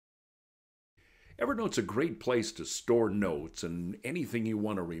Evernote's a great place to store notes and anything you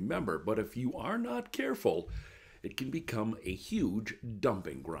want to remember, but if you are not careful, it can become a huge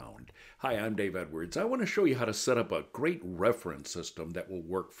dumping ground. Hi, I'm Dave Edwards. I want to show you how to set up a great reference system that will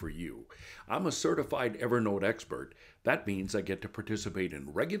work for you. I'm a certified Evernote expert. That means I get to participate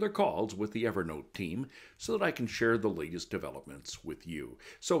in regular calls with the Evernote team so that I can share the latest developments with you.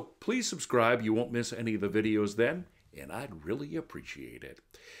 So please subscribe. You won't miss any of the videos then, and I'd really appreciate it.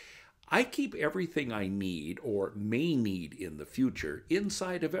 I keep everything I need or may need in the future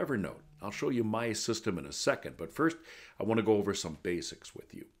inside of Evernote. I'll show you my system in a second, but first I want to go over some basics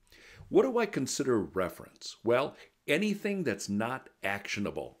with you. What do I consider reference? Well, anything that's not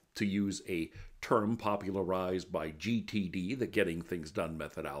actionable, to use a term popularized by GTD, the Getting Things Done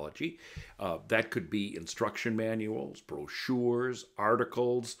methodology. That could be instruction manuals, brochures,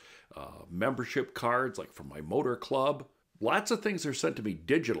 articles, membership cards like from my motor club. Lots of things are sent to me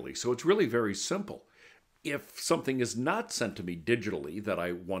digitally, so it's really very simple. If something is not sent to me digitally that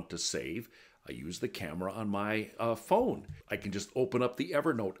I want to save, I use the camera on my phone. I can just open up the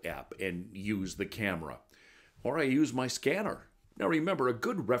Evernote app and use the camera. Or I use my scanner. Now remember, a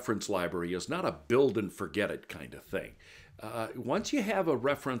good reference library is not a build and forget it kind of thing. Once you have a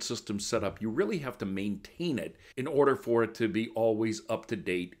reference system set up, you really have to maintain it in order for it to be always up to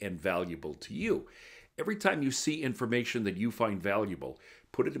date and valuable to you. Every time you see information that you find valuable,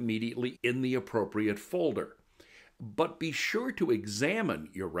 put it immediately in the appropriate folder. But be sure to examine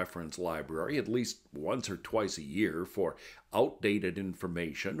your reference library at least once or twice a year for outdated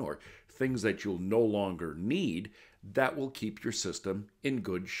information or things that you'll no longer need. That will keep your system in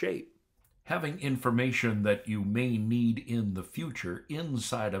good shape. Having information that you may need in the future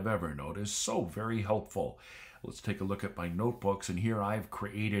inside of Evernote is so very helpful. Let's take a look at my notebooks, and here I've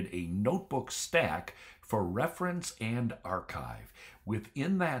created a notebook stack for reference and archive.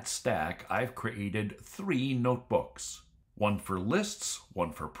 Within that stack, I've created 3 notebooks. One for lists,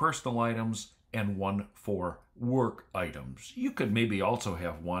 one for personal items, and one for work items. You could maybe also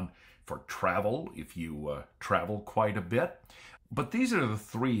have one for travel if you travel quite a bit. But these are the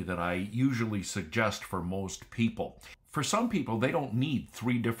 3 that I usually suggest for most people. For some people, they don't need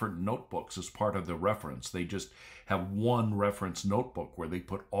 3 different notebooks as part of the reference. They just have one reference notebook where they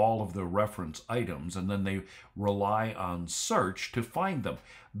put all of the reference items and then they rely on search to find them.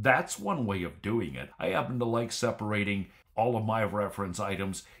 That's one way of doing it. I happen to like separating all of my reference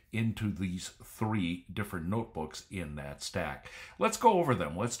items into these 3 different notebooks in that stack. Let's go over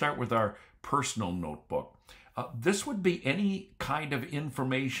them. Let's start with our personal notebook. This would be any kind of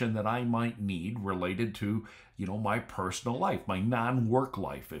information that I might need related to, my personal life, my non-work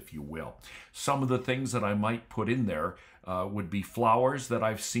life, if you will. Some of the things that I might put in there would be flowers that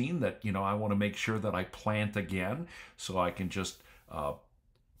I've seen that, I want to make sure that I plant again. So I can just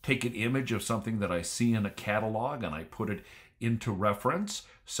take an image of something that I see in a catalog and I put it into reference.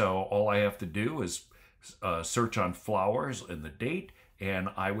 So all I have to do is search on flowers and the date, and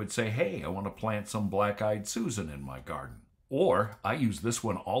I would say, hey, I want to plant some black-eyed Susan in my garden. Or I use this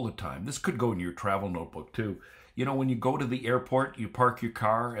one all the time. This could go in your travel notebook too. When you go to the airport, you park your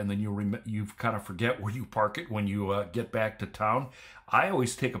car and then you kind of forget where you park it when you get back to town. I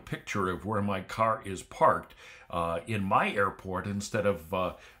always take a picture of where my car is parked in my airport. Instead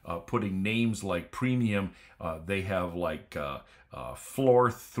of putting names like premium, they have like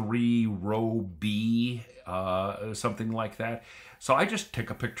floor 3, row B, something like that. So I just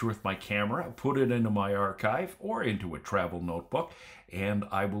take a picture with my camera, put it into my archive or into a travel notebook, and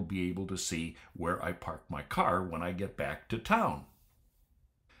I will be able to see where I park my car when I get back to town.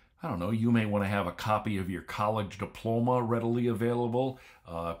 I don't know, you may want to have a copy of your college diploma readily available,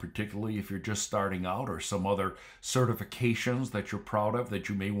 particularly if you're just starting out, or some other certifications that you're proud of that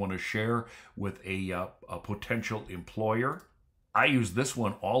you may want to share with a potential employer. I use this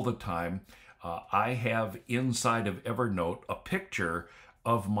one all the time. I have inside of Evernote a picture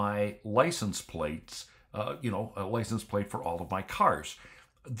of my license plates, a license plate for all of my cars.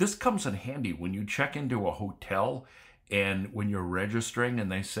 This comes in handy when you check into a hotel and when you're registering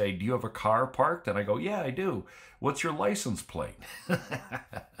and they say, do you have a car parked? And I go, yeah, I do. What's your license plate?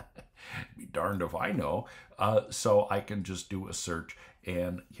 Be darned if I know. So I can just do a search,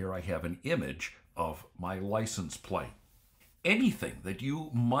 and here I have an image of my license plate. Anything that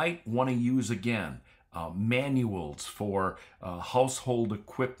you might want to use again, manuals for household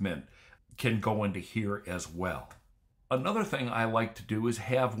equipment can go into here as well. Another thing I like to do is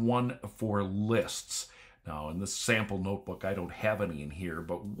have one for lists. Now, in this sample notebook, I don't have any in here,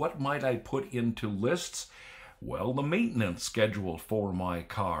 but what might I put into lists? Well, the maintenance schedule for my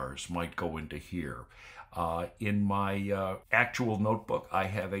cars might go into here. In my actual notebook, I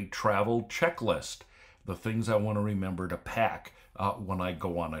have a travel checklist, the things I want to remember to pack when I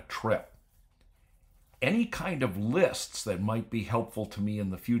go on a trip. Any kind of lists that might be helpful to me in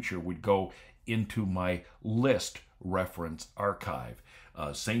the future would go into my list reference archive.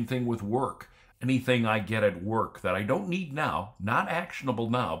 Same thing with work. Anything I get at work that I don't need now, not actionable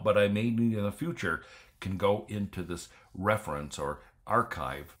now, but I may need in the future, can go into this reference or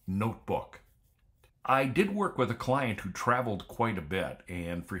archive notebook. I did work with a client who traveled quite a bit,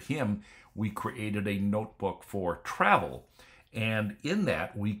 and for him, we created a notebook for travel. And in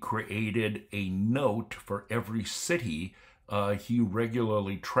that, we created a note for every city he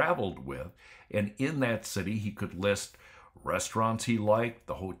regularly traveled with. And in that city, he could list restaurants he liked,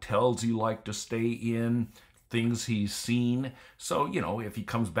 the hotels he liked to stay in, things he's seen. So, if he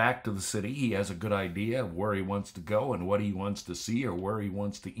comes back to the city, he has a good idea of where he wants to go and what he wants to see or where he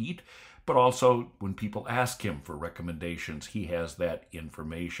wants to eat. But also, when people ask him for recommendations, he has that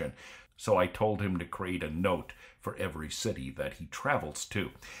information. So I told him to create a note for every city that he travels to.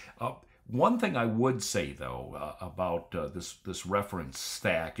 One thing I would say, though, about this reference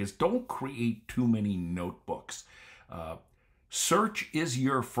stack is don't create too many notebooks. Search is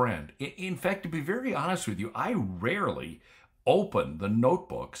your friend. In fact, to be very honest with you, I rarely open the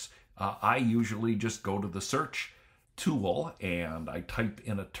notebooks. I usually just go to the search tool and I type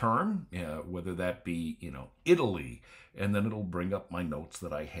in a term, whether that be, Italy, and then it'll bring up my notes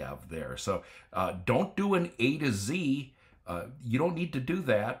that I have there. So don't do an A to Z. You don't need to do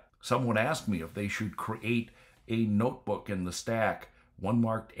that. Someone asked me if they should create a notebook in the stack, one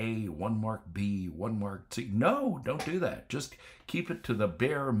marked A, one marked B, one marked C. No, don't do that. Just keep it to the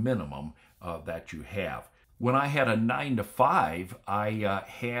bare minimum that you have. When I had a 9 to 5, I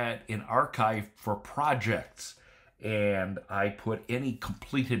had an archive for projects, and I put any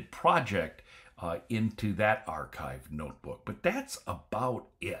completed project into that archive notebook. But that's about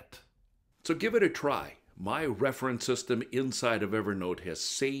it. So give it a try. My reference system inside of Evernote has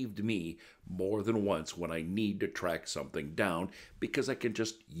saved me more than once when I need to track something down because I can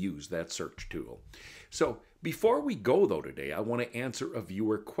just use that search tool. So before we go, though, today, I want to answer a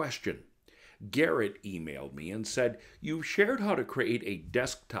viewer question. Garrett emailed me and said, "You shared how to create a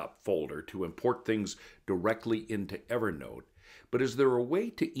desktop folder to import things directly into Evernote, but is there a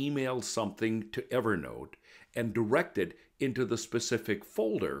way to email something to Evernote and direct it into the specific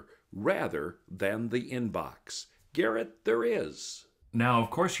folder rather than the inbox?" Garrett, there is. Now,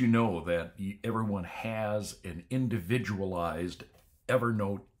 of course, you know that everyone has an individualized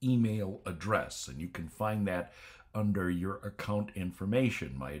Evernote email address, and you can find that under your account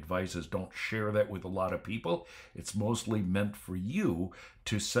information. My advice is don't share that with a lot of people. It's mostly meant for you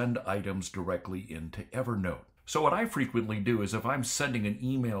to send items directly into Evernote. So what I frequently do is if I'm sending an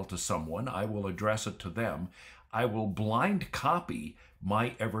email to someone, I will address it to them. I will blind copy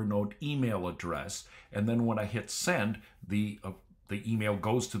my Evernote email address, and then when I hit send, the email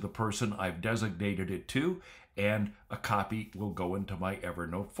goes to the person I've designated it to, and a copy will go into my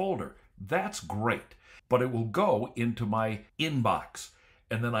Evernote folder. That's great. But it will go into my inbox,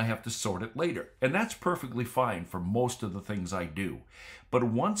 and then I have to sort it later. And that's perfectly fine for most of the things I do. But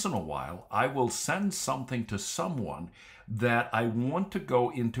once in a while, I will send something to someone that I want to go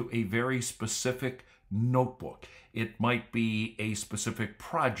into a very specific notebook. It might be a specific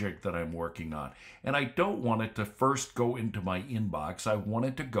project that I'm working on, and I don't want it to first go into my inbox. I want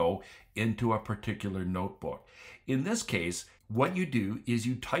it to go into a particular notebook. In this case, what you do is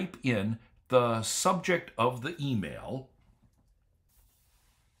you type in the subject of the email,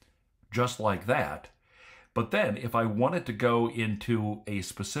 just like that. But then if I want it to go into a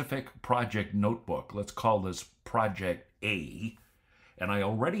specific project notebook, let's call this Project A, and I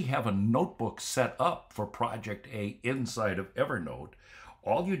already have a notebook set up for Project A inside of Evernote,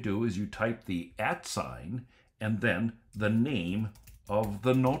 all you do is you type the @ and then the name of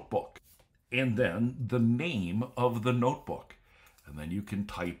the notebook, and then the name of the notebook. And then you can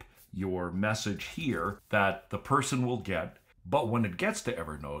type your message here that the person will get, but when it gets to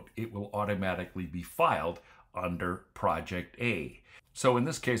Evernote, it will automatically be filed under Project A. So in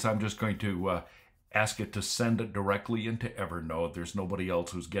this case, I'm just going to ask it to send it directly into Evernote. There's nobody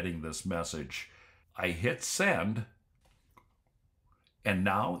else who's getting this message. I hit send, and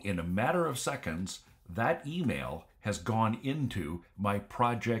now in a matter of seconds, that email has gone into my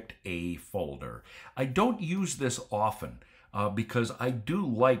Project A folder. I don't use this often because I do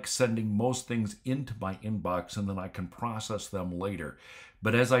like sending most things into my inbox and then I can process them later.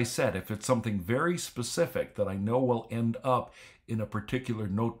 But as I said, if it's something very specific that I know will end up in a particular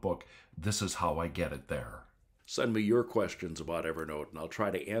notebook, this is how I get it there. Send me your questions about Evernote and I'll try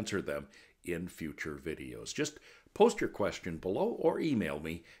to answer them in future videos. Just post your question below or email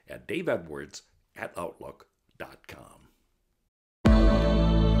me at daveedwards@outlook.com.